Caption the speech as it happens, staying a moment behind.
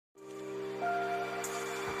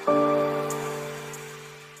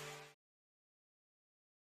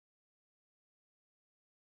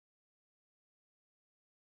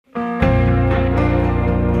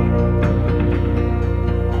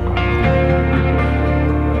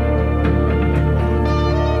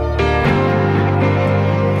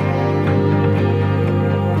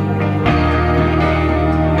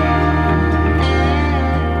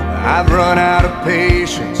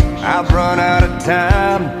of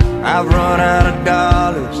time. I've run out of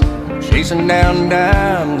dollars, chasing down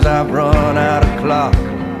dimes. I've run out of clock,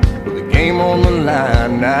 with the game on the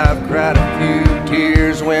line. I've cried a few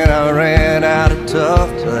tears when I ran out of tough,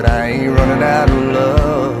 but I ain't running out of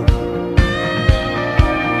love.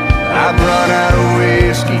 I've run out of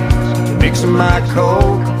whiskey to mix in my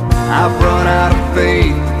coke. I've run out of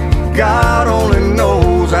faith, God only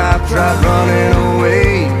knows. I've tried running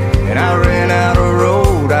away and I ran out of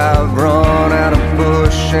road. I've run out of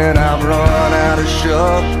push and I've run out of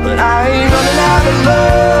shove, but I ain't running out of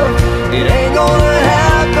love. It ain't gonna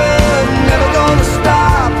happen, never gonna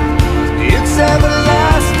stop. It's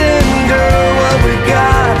everlasting, girl, what we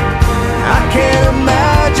got. I can't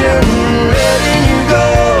imagine letting you go.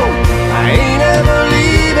 I ain't ever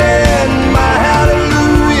leaving my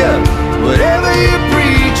hallelujah. Whatever you're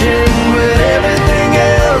preaching, with everything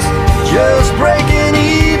else just breaking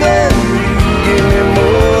even. You give me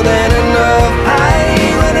more than enough. I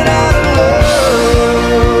ain't running out of love.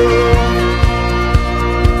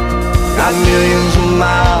 Got millions of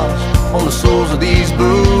miles on the soles of these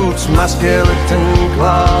boots. My skeleton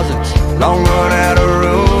closets long run out of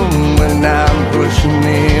room. When I'm pushing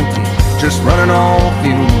empty, just running on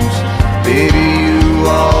fumes. Baby, you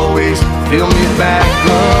always fill me back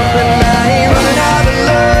up, and I ain't running out of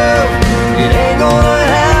love. It ain't gonna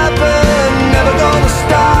happen, never gonna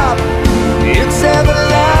stop. It's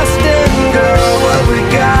everlasting, girl, what we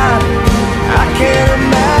got. I can't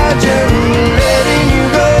imagine letting you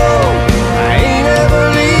go. I ain't ever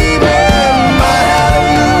leaving my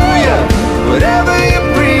hallelujah. Whatever you're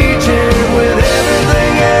preaching, with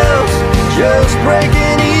everything else just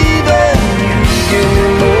breaking even. You give me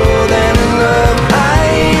more than enough. I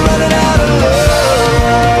ain't running out of love.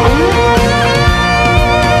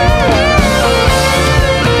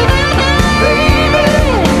 Baby,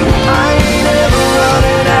 I ain't ever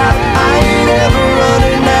running out. I ain't ever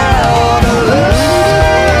running out of love.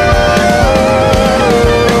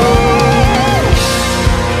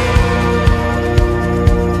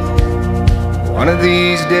 One of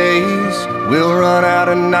these days we'll run out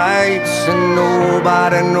of nights, and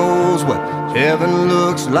nobody knows what heaven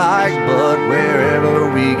looks like. But wherever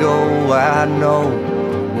we go, I know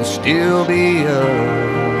we'll still be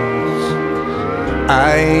us.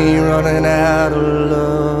 I ain't running out of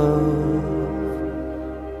love.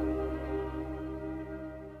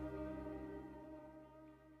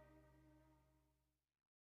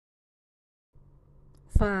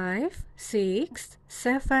 5, 6,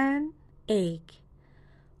 7, 8.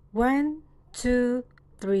 1, 2,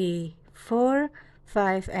 3, 4,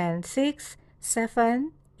 5, and 6,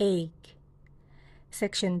 7, 8.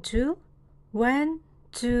 Section 2. 1,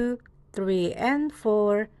 2, 3, and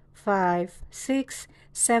 4, 5, 6,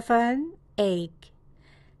 7, 8.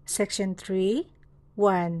 Section 3.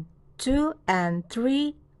 1, 2, and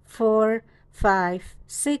 3, 4, 5,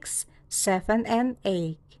 6, 7, and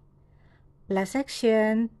 8. Last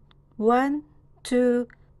section. 1, 2,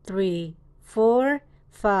 3, 4,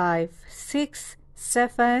 5, 6,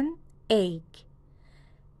 7, 8.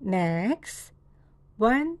 Next.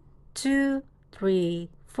 1, 2, 3,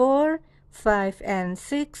 4, 5, and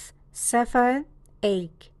 6, 7,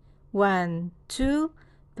 8. 1, 2,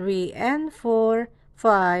 3, and 4,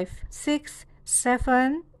 5, 6,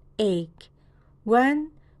 7, 8.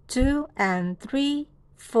 1, 2, and 3,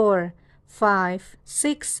 4, 5,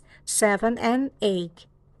 6, 7, and 8.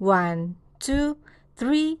 1, 2,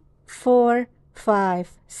 3, 4,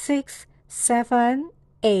 5, 6, 7,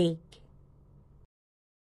 8.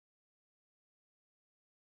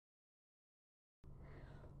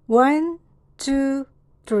 One, 2,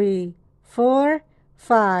 3, 4,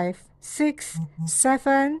 5, 6,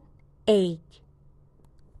 7, 8.